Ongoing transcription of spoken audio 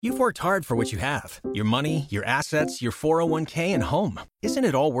You've worked hard for what you have. Your money, your assets, your 401k, and home. Isn't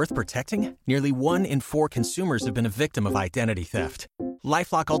it all worth protecting? Nearly 1 in 4 consumers have been a victim of identity theft.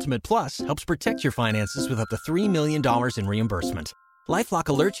 LifeLock Ultimate Plus helps protect your finances with up to $3 million in reimbursement. LifeLock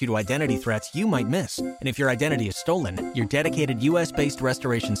alerts you to identity threats you might miss. And if your identity is stolen, your dedicated U.S.-based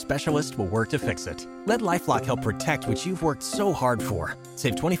restoration specialist will work to fix it. Let LifeLock help protect what you've worked so hard for.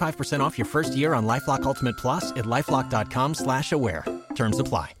 Save 25% off your first year on LifeLock Ultimate Plus at LifeLock.com/aware. Terms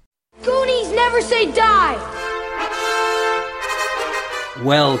apply. Goonies never say die!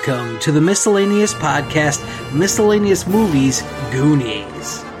 Welcome to the miscellaneous podcast, Miscellaneous Movies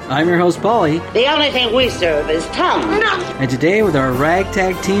Goonies. I'm your host, Paulie. The only thing we serve is tongue. And today, with our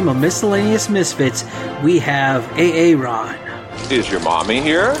ragtag team of miscellaneous misfits, we have A.A. Ron. Is your mommy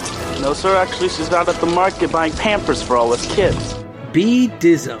here? No, sir. Actually, she's out at the market buying Pampers for all us kids. B.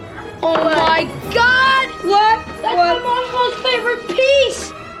 Dism. Oh my god! What? That's my mom's favorite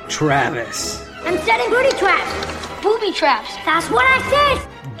piece! Travis. I'm setting booty traps. Booby traps. That's what I said.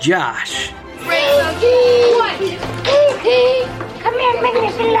 Josh. What? Come here and make me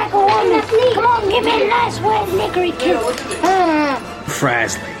feel like a woman. Come on, give me a nice wet lickery kiss.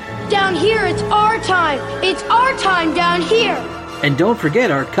 Frasley. Down here, it's our time. It's our time down here. And don't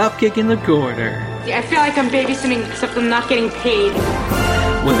forget our cupcake in the corner. Yeah, I feel like I'm babysitting, except I'm not getting paid.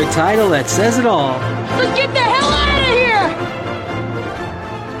 With a title that says it all. Let's get the hell out of here!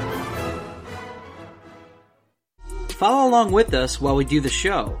 Follow along with us while we do the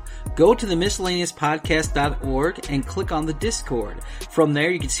show. Go to the miscellaneouspodcast.org and click on the Discord. From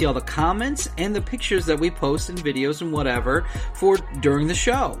there, you can see all the comments and the pictures that we post and videos and whatever for during the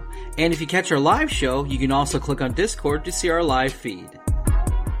show. And if you catch our live show, you can also click on Discord to see our live feed.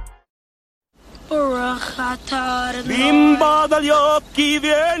 I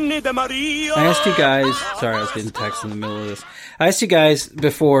asked you guys, sorry, I was getting text in the middle of this. I asked you guys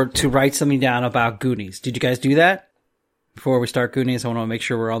before to write something down about Goonies. Did you guys do that? Before we start Goonies, I want to make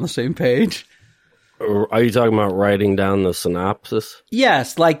sure we're on the same page. Are you talking about writing down the synopsis?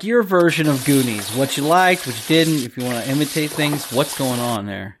 Yes, like your version of Goonies. What you liked, what you didn't, if you want to imitate things, what's going on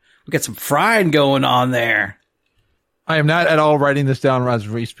there? We got some frying going on there. I am not at all writing this down as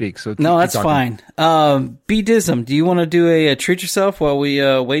we speak. So no, that's fine. B. Dism, do you want to do a treat yourself while we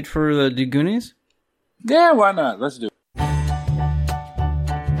wait for the Goonies? Yeah, why not? Let's do it.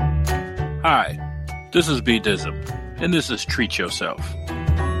 Hi, this is B. Dism, and this is Treat Yourself.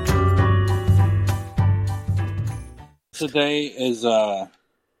 Today is the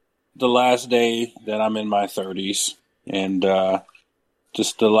last day that I'm in my 30s, and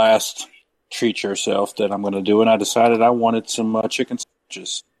just the last treat yourself that I'm going to do, and I decided I wanted some chicken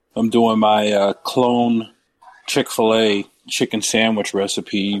sandwiches. I'm doing my clone Chick-fil-A chicken sandwich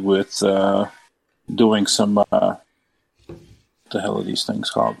recipe with doing some the hell are these things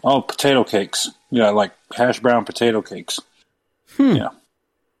called? Oh, potato cakes. Yeah, like hash brown potato cakes. Yeah.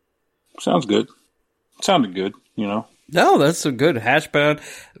 Sounds good. Sounded good, you know. No, that's a good hash brown.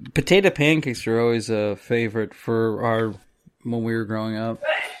 Potato pancakes are always a favorite for when we were growing up.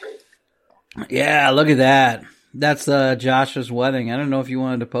 Yeah, look at that. That's Josh's wedding. I don't know if you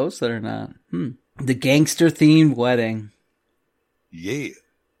wanted to post that or not. The gangster-themed wedding. Yeah.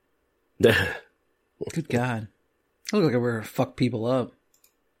 Good God. I look like we're going to fuck people up.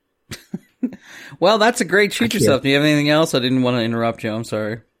 Well, that's a great treat yourself. Do you have anything else? I didn't want to interrupt you. I'm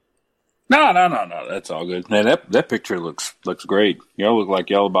sorry. No. That's all good. Man, that picture looks great. Y'all look like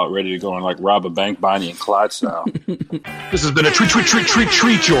y'all about ready to go and like rob a bank, Bonnie and Clyde style. This has been a treat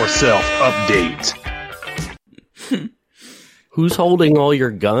yourself update. Who's holding all your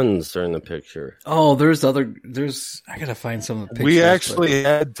guns during the picture? Oh, I gotta find some of the pictures. We actually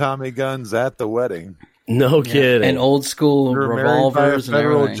had Tommy guns at the wedding. No kidding. And old school revolvers and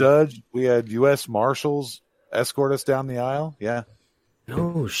everything. Federal judge. We had U.S. Marshals escort us down the aisle. Yeah.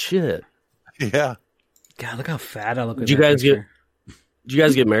 Oh shit. Yeah. God, look how fat I look. Did you guys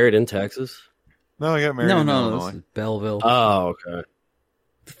get married in Texas? No, I got married in Illinois. This is Belleville. Oh, okay.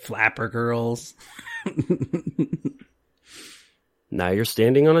 The Flapper Girls. Now you're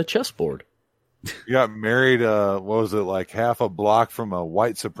standing on a chessboard. You got married, what was it, like half a block from a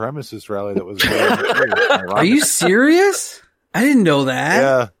white supremacist rally that was going on. Are you serious? I didn't know that.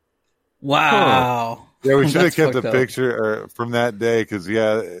 Yeah. Wow. Huh. Yeah, we should have kept the up. picture from that day because,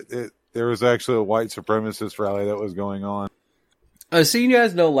 there was actually a white supremacist rally that was going on. So you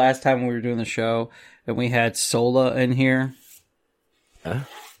guys know last time we were doing the show and we had Sola in here? Huh?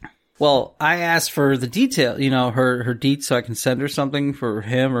 Well, I asked for the detail, her deets so I can send her something for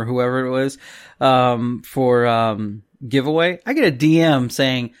him or whoever it was for giveaway. I get a DM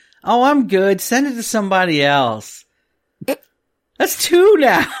saying, "Oh, I'm good. Send it to somebody else." That's 2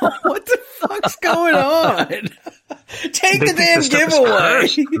 now. What the fuck's going on? Take the damn giveaway.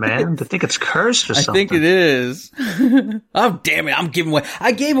 Cursed, man. They think it's cursed or something. I think it is. Oh, damn it. I'm giving away.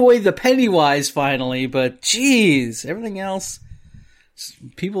 I gave away the Pennywise finally, but jeez, everything else,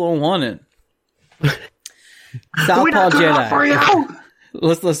 people don't want it. Southpaw Jedi. For you.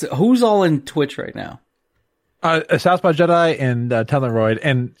 Let's. Who's all in Twitch right now? Southpaw Jedi and Teleroid.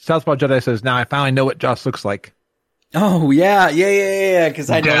 And Southpaw Jedi says, now I finally know what Joss looks like. Oh, yeah. Because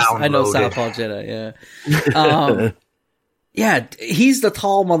I know Southpaw Jedi, yeah. Yeah, he's the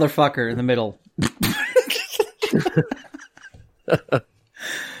tall motherfucker in the middle.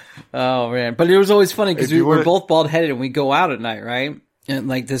 Oh, man. But it was always funny because we're both bald-headed and we go out at night, right? And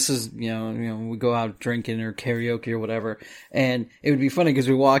like this is, you know, we go out drinking or karaoke or whatever. And it would be funny because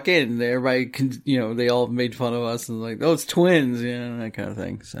we walk in and everybody can, you know, they all made fun of us and like, oh, it's twins, you know, that kind of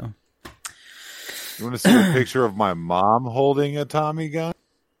thing. So. You want to see a picture of my mom holding a Tommy gun?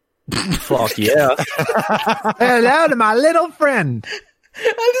 Fuck yeah. Hello to my little friend.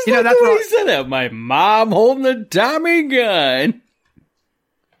 I just that's what he said that. My mom holding a Tommy gun.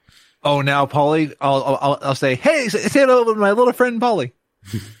 Oh, now, Paulie, I'll say, hey, say hello to my little friend, Paulie.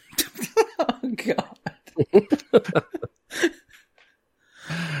 Oh, God.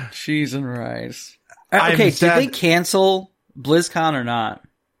 Cheese and rice. Okay, did they cancel BlizzCon or not?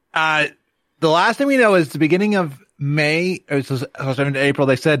 The last thing we know is the beginning of May, or April,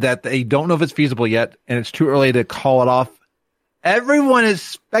 they said that they don't know if it's feasible yet, and it's too early to call it off. Everyone is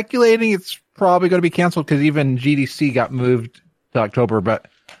speculating it's probably going to be canceled because even GDC got moved to October, but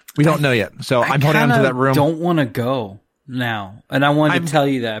we don't know yet. So I'm holding on to that room. I don't want to go now. And I wanted to tell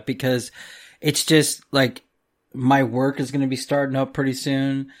you that because it's just like my work is going to be starting up pretty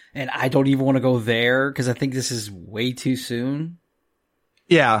soon, and I don't even want to go there because I think this is way too soon.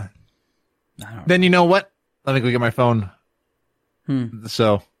 Yeah. Then you know what? Let me go get my phone.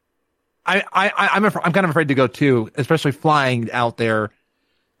 So I'm kind of afraid to go too, especially flying out there.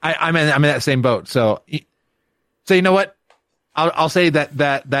 I'm in that same boat. So you know what? I'll say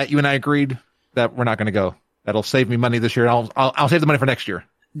that you and I agreed that we're not going to go. That'll save me money this year. I'll save the money for next year.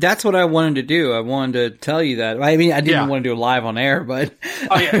 That's what I wanted to do. I wanted to tell you that. I mean, I didn't want to do it live on air, but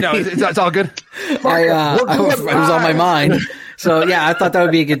oh yeah, no, it's all good. It was on my mind. So yeah, I thought that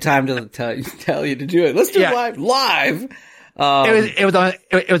would be a good time to tell you to do it. Let's do it live.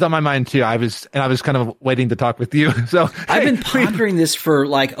 It was on my mind too. I was kind of waiting to talk with you. So I've been pondering this for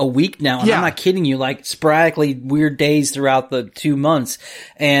like a week now, and I'm not kidding you. Like sporadically weird days throughout the 2 months,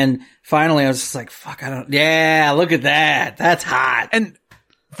 and finally I was just like, "Fuck, I don't." Yeah, look at that. That's hot. And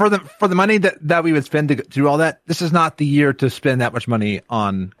for the money that we would spend to do all that, this is not the year to spend that much money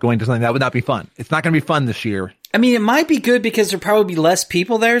on going to something that would not be fun. It's not going to be fun this year. I mean, it might be good because there'll probably be less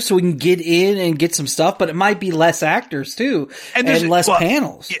people there, so we can get in and get some stuff. But it might be less actors too, and less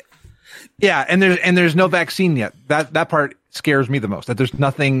panels. Yeah, and there's no vaccine yet. That part scares me the most. That there's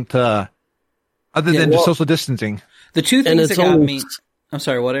nothing to other than just social distancing. The two things that got me. I'm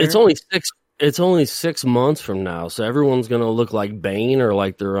sorry. What? Aaron? It's only 6 months from now, so everyone's going to look like Bane or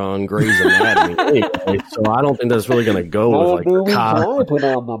like they're on Grey's Anatomy. Anyway, so I don't think that's really going to go with like put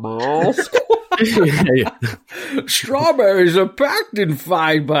on the mask. Strawberries are packed in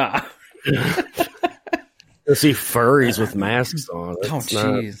fiber. I see furries with masks on. Oh,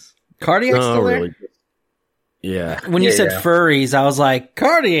 jeez. Cardiac's still there? Really. Yeah. When you said furries, I was like,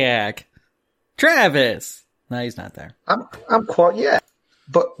 Cardiac. Travis. No, he's not there. I'm quite,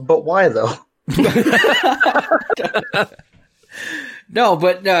 But why though? No,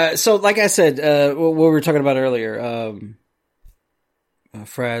 but so like I said, what we were talking about earlier,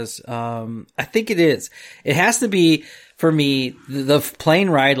 Fraz, I think it is. It has to be for me the plane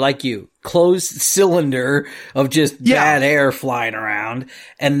ride, like you, closed cylinder of just bad air flying around,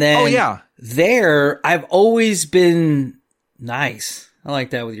 and then there I've always been nice. I like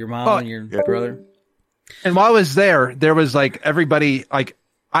that with your mom and your brother. And while I was there was like everybody like.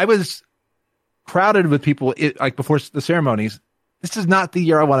 I was crowded with people like before the ceremonies. This is not the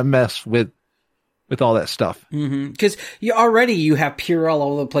year I want to mess with all that stuff. Because you have Purell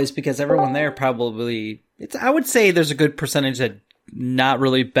all over the place because everyone there probably I would say there's a good percentage that not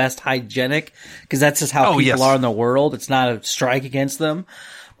really best hygienic because that's just how people are in the world. It's not a strike against them,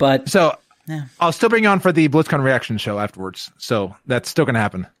 but so I'll still bring you on for the BlizzCon reaction show afterwards. So that's still going to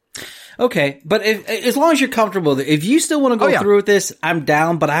happen. Okay, but as long as you're comfortable with it, if you still want to go through with this, I'm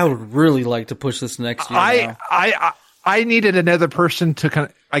down, but I would really like to push this next year. I needed another person to kind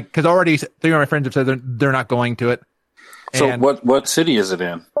of, like, because already 3 of my friends have said they're not going to it. So what city is it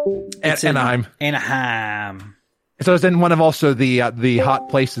in? It's Anaheim. Anaheim. So it's in one of also the hot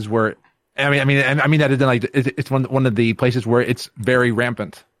places where I mean that is like it's one of the places where it's very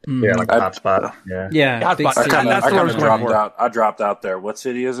rampant. Yeah, like a hotspot. Yeah, hotspot. I kind of dropped out. I dropped out there. What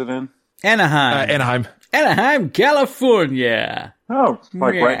city is it in? Anaheim. Anaheim, California. Oh,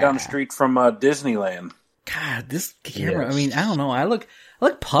 like right down the street from Disneyland. God, this camera. Yes. I mean, I don't know. I look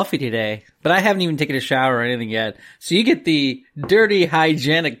puffy today, but I haven't even taken a shower or anything yet. So you get the dirty,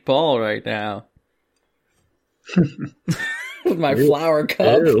 hygienic Paul right now. With my flower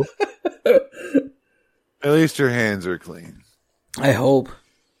cup. At least your hands are clean. I hope.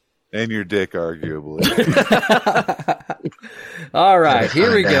 And your dick, arguably. All right,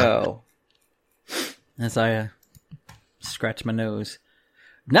 here we go. As I scratch my nose.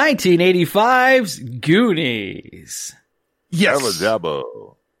 1985's Goonies. Yes. Dabba.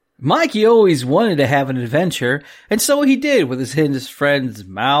 Mikey always wanted to have an adventure, and so he did with his friend's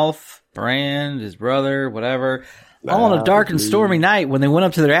Mouth, Brand, his brother, whatever. All on a dark and stormy night when they went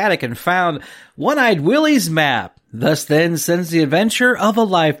up to their attic and found One-Eyed Willie's map. Thus then sends the adventure of a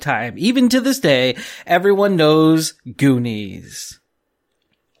lifetime. Even to this day, everyone knows Goonies.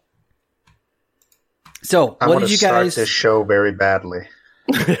 So, what did you guys... start this show very badly.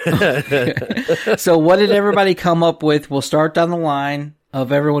 So, what did everybody come up with? We'll start down the line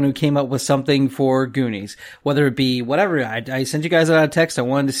of everyone who came up with something for Goonies. Whether it be whatever. I sent you guys out a text. I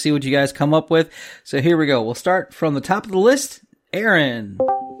wanted to see what you guys come up with. So, here we go. We'll start from the top of the list. Aaron.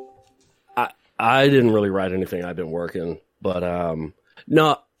 I didn't really write anything. I've been working. But,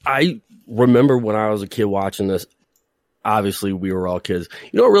 no, I remember when I was a kid watching this. Obviously, we were all kids.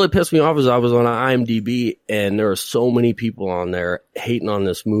 You know what really pissed me off is I was on IMDb, and there are so many people on there hating on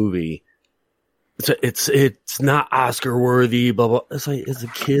this movie. It's not Oscar worthy, blah blah. It's like it's a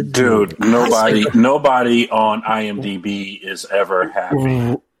kid, dude. Nobody on IMDb is ever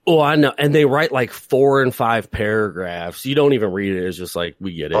happy. Oh, I know, and they write like 4 and 5 paragraphs. You don't even read it. It's just like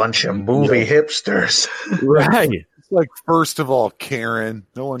we get it. Bunch of movie hipsters, right? Like, first of all, Karen.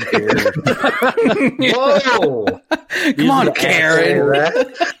 No one cares. Whoa! Come on,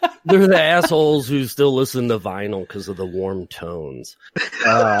 Karen. They're the assholes who still listen to vinyl because of the warm tones.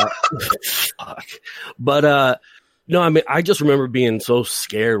 Fuck. But, no, I mean, I just remember being so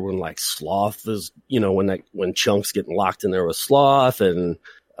scared when, like, Sloth is, when Chunk's getting locked in there with Sloth, and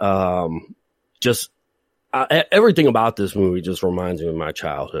everything about this movie just reminds me of my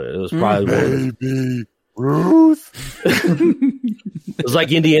childhood. It was probably Ruth. It was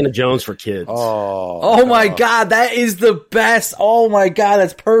like Indiana Jones for kids. Oh my God, that is the best. Oh my God,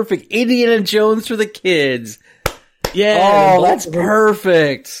 that's perfect. Indiana Jones for the kids. Yeah. Oh, that's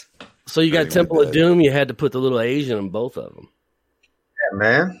perfect. So you got Temple of Doom. You had to put the little Asian in both of them. Yeah,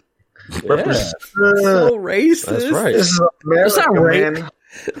 man. Yeah. So racist. That's right. This is It's not America, man.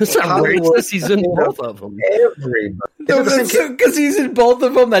 It's not racist. He's in both of them. Everybody. Because he's in both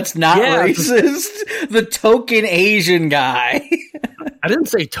of them, that's not racist. The token Asian guy. I didn't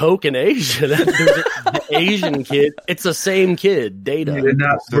say token Asian. The Asian kid. It's the same kid, Data. You did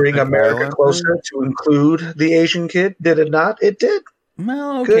not bring America closer to include the Asian kid, did it not? It did.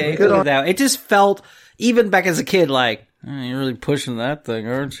 Well, okay. Good on that. It just felt, even back as a kid, like, you're really pushing that thing,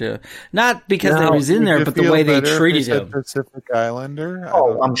 aren't you? Not because he was in there, but the way they treated him. Pacific Islander?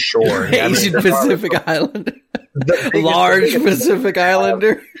 Oh, I'm sure. Asian Pacific Islander. Large Pacific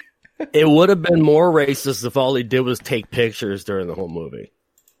Islander. It would have been more racist if all he did was take pictures during the whole movie.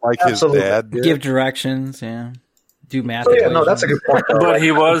 Like his dad did. Give directions, yeah. Do math. Oh, yeah, no, that's a good point. But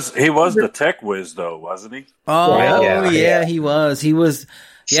he was the tech whiz, though, wasn't he? Oh, yeah, he was. He was.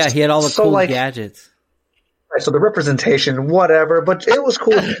 Yeah, he had all the cool gadgets. Right, so the representation, whatever, but it was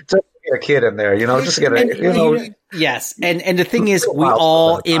cool to get a kid in there, just to get a, Yes, and the thing is, we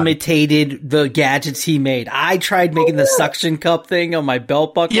all imitated the gadgets he made. I tried making the suction cup thing on my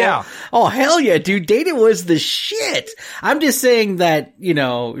belt buckle. Yeah. Oh, hell yeah, dude. Data was the shit. I'm just saying that,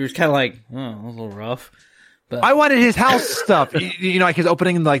 you're kind of like, oh, that was a little rough. But I wanted his house stuff. Like his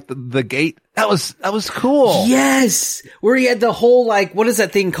opening, like the gate. That was cool. Yes, where he had the whole what is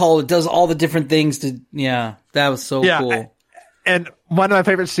that thing called? It does all the different things to. Yeah, that was so cool. And one of my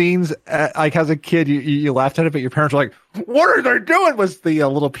favorite scenes, as a kid, you laughed at it, but your parents were like, "What are they doing?" Was the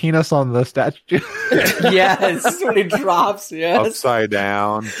little penis on the statue? Yes, when it drops. Yes, upside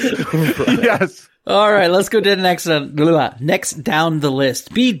down. Yes. All right, let's go to the next down the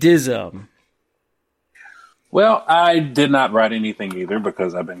list. B-Dism. Well, I did not write anything either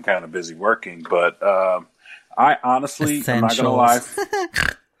because I've been kind of busy working, but I honestly, I'm not going to lie.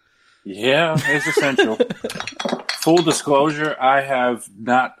 Yeah, it's essential. Full disclosure, I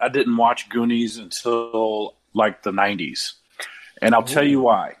didn't watch Goonies until the 90s. And I'll tell you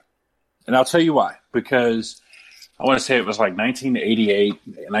why. Because I want to say it was like 1988,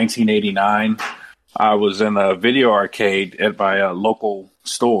 1989. I was in a video arcade at my local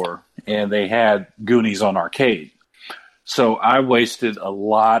store, and they had Goonies on arcade. So I wasted a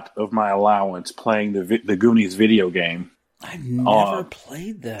lot of my allowance playing the Goonies video game. I've never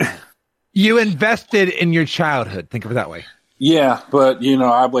played that. You invested in your childhood. Think of it that way. Yeah, but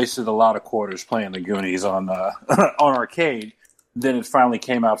I wasted a lot of quarters playing the Goonies on on arcade. Then it finally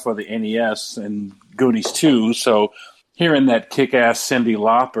came out for the NES and Goonies 2. So hearing that kick-ass Cyndi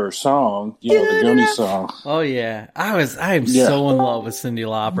Lauper song, the Goonies song. Oh yeah, I am so in love with Cyndi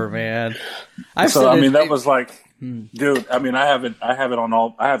Lauper, man. That was like, dude. I mean, I have it on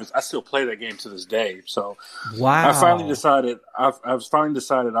all. I still play that game to this day. So wow. I finally decided I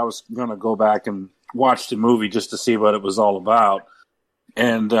was going to go back and watch the movie just to see what it was all about.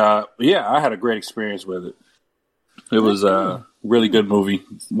 And I had a great experience with it. It was a really good movie.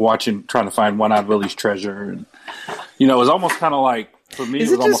 Trying to find One-Eyed Willie's treasure, and it was almost kind of like, for me.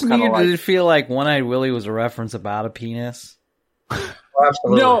 Is it it just me, or like, did it feel like One-Eyed Willie was a reference about a penis?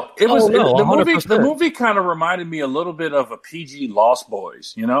 Absolutely. No, it was the movie. 100%. The movie kind of reminded me a little bit of a PG Lost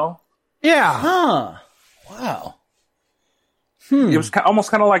Boys. Yeah. Huh. Wow. It was almost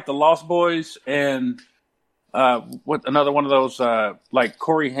kind of like the Lost Boys, and what another one of those like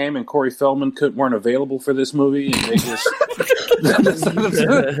Corey Haim and Corey Feldman weren't available for this movie, and they just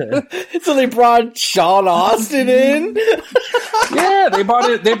so they brought Sean Austin in. Yeah, they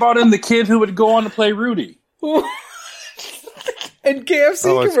brought in the kid who would go on to play Rudy. And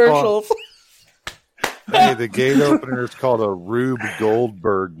KFC commercials. Hey, the gate opener is called a Rube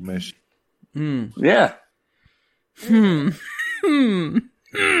Goldberg mission. Yeah.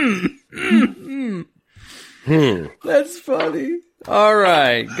 That's funny. All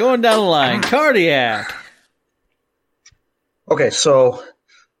right, going down the line. Cardiac. Okay, so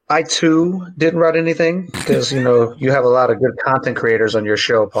I too didn't write anything because you have a lot of good content creators on your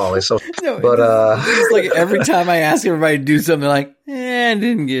show, Paulie. So, it's like every time I ask everybody to do something, like, I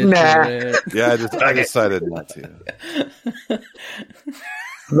didn't get it. Yeah, I decided not to.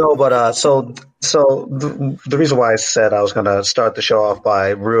 No, but so the reason why I said I was going to start the show off by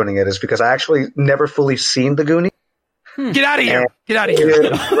ruining it is because I actually never fully seen the Goonies. Get out of here! Get out of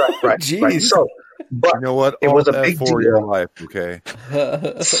here! Right. Jeez. Right. So, but you know what? It was a big for deal. Your life, okay.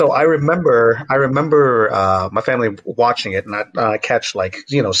 So I remember my family watching it, and I catch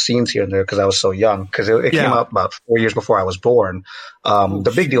scenes here and there because I was so young. Because it came out about 4 years before I was born.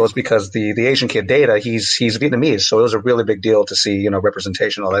 The big deal is because the Asian kid Data, he's Vietnamese, so it was a really big deal to see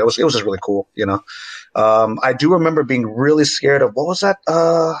representation. All that it was just really cool. I do remember being really scared of what was that?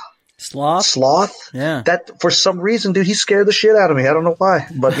 Sloth? Yeah. That, for some reason, dude, he scared the shit out of me. I don't know why.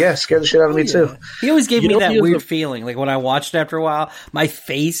 But yeah, scared the shit out of me too. He always gave me that weird feeling. Like when I watched it after a while, my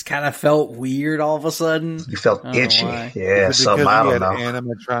face kind of felt weird all of a sudden. You felt itchy. Yeah, something. I don't know.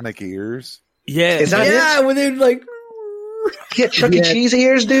 Animatronic ears? Yeah. Is that it? When they'd like... Yeah, Chuck E. Cheese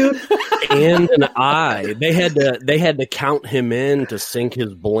ears, dude. And an eye. They had to count him in to sync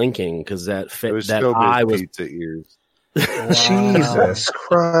his blinking because that eye was pizza ears. Wow. Jesus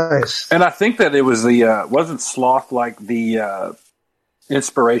Christ! And I think that it was wasn't Sloth like the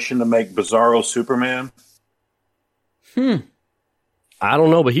inspiration to make Bizarro Superman? I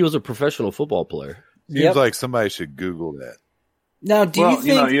don't know, but he was a professional football player. Seems like somebody should Google that. Now, do you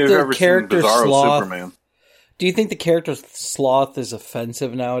think the character Sloth? Superman? Do you think the character Sloth is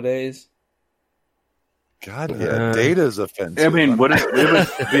offensive nowadays? God, yeah, Data's offensive. I mean,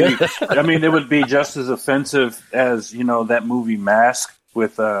 it would be just as offensive as that movie Mask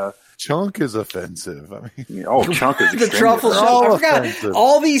with Chunk is offensive. I mean, Chunk is the truffle shell. I forgot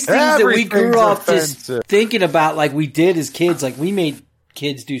all these things that we grew up just thinking about, like we did as kids. Like we made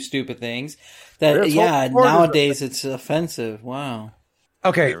kids do stupid things. Nowadays it's offensive. Wow.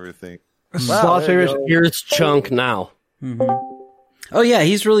 Okay. Everything. Here's Chunk now. Mm-hmm. Oh yeah,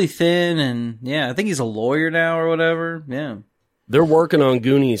 he's really thin, and I think he's a lawyer now or whatever. Yeah, they're working on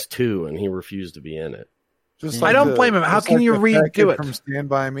Goonies too, and he refused to be in it. I don't blame him. How can you redo it from Stand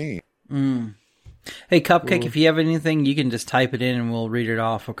By Me? Hey, Cupcake, if you have anything, you can just type it in, and we'll read it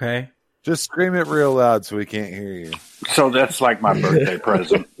off. Okay? Just scream it real loud so we can't hear you. So that's like my birthday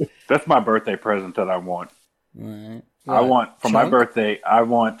present. That's my birthday present that I want. Right. I want for my birthday. I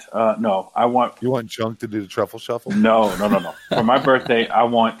want You want Chunk to do the truffle shuffle? No. For my birthday, I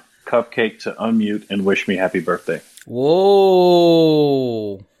want Cupcake to unmute and wish me happy birthday.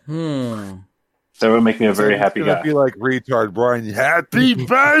 Whoa. That would make me a very happy guy. Be like retard Brian. Happy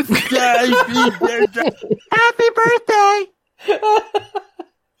birthday! Happy birthday!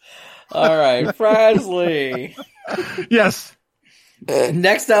 All right, Frasley. Yes.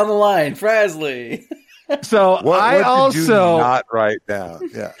 Next down the line, Frasley. So what did you not write down?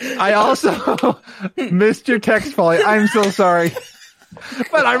 Yeah. I also missed your text, Paulie. I'm so sorry.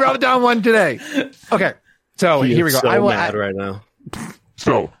 But I wrote down one today. Okay. So here we go. So mad right now.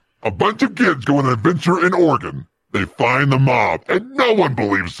 So, a bunch of kids go on an adventure in Oregon. They find the mob, and no one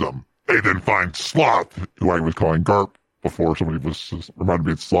believes them. They then find Sloth, who I was calling Garp before somebody was reminded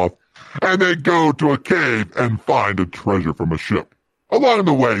me of Sloth. And they go to a cave and find a treasure from a ship. Along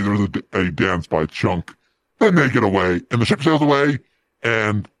the way, there's a dance by Chunk. Then they get away, and the ship sails away,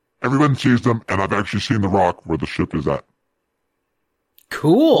 and everyone sees them, and I've actually seen the rock where the ship is at.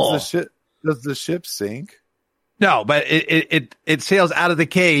 Cool. Does the ship sink? No, but it sails out of the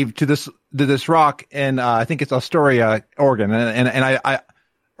cave to this rock in I think it's Astoria, Oregon, and I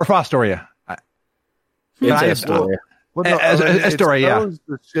or Fostoria. It's Astoria. Astoria, yeah.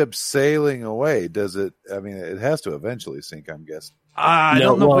 The ship sailing away, does it? I mean, it has to eventually sink, I'm guessing. I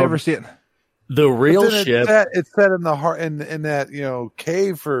don't know if we ever see it. The real ship. It's set in the heart in that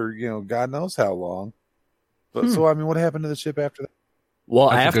cave for God knows how long. But so I mean, what happened to the ship after that? Well,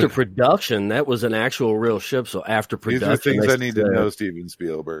 after production, that was an actual real ship. So after production, these are things I need to know, Steven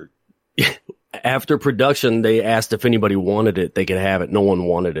Spielberg. After production, they asked if anybody wanted it, they could have it. No one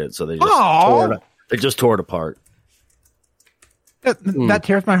wanted it, so they just tore it apart. That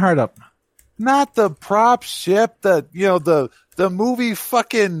tears my heart up. Not the prop ship, the movie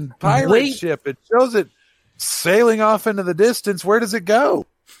fucking pirate ship. It shows it sailing off into the distance. Where does it go?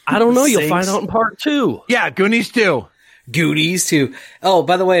 I don't know. You'll find out in part 2. Yeah, Goonies 2. Goonies 2. Oh,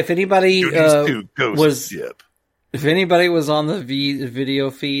 by the way, if anybody was on the video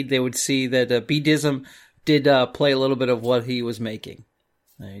feed, they would see that B-Dism did play a little bit of what he was making.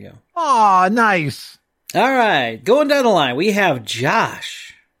 There you go. Aw, nice. All right, going down the line, we have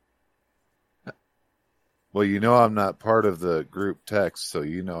Josh. Well, I'm not part of the group text, so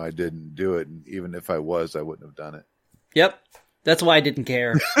I didn't do it. And even if I was, I wouldn't have done it. Yep. That's why I didn't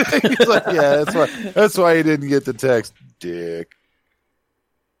care. He's like, yeah, that's why you didn't get the text, dick.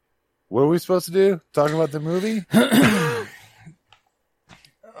 What are we supposed to do? Talk about the movie?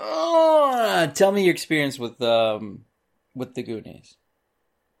 Tell me your experience with the Goonies.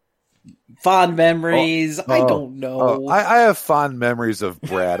 Fond memories. I don't know. I have fond memories of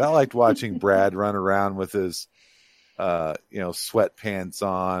Brad. I liked watching Brad run around with his sweatpants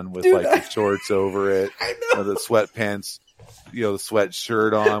on with the shorts over it. I know. The sweatpants, the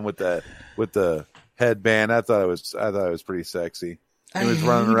sweatshirt on with the headband. I thought it was pretty sexy. He was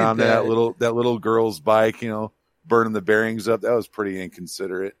running around that little girl's bike, burning the bearings up. That was pretty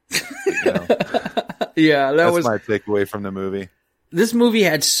inconsiderate. Yeah, that's my takeaway from the movie. This movie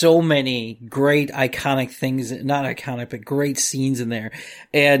had so many great iconic things, not iconic, but great scenes in there.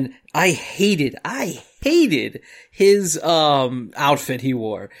 And I hated his outfit he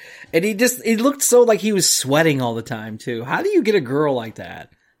wore. And he looked so like he was sweating all the time too. How do you get a girl like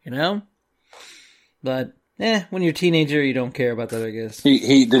that? But when you're a teenager, you don't care about that, I guess.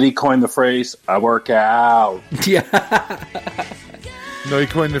 Did he coin the phrase, I work out? Yeah. No, he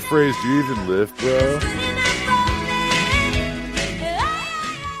coined the phrase, do you even lift, bro?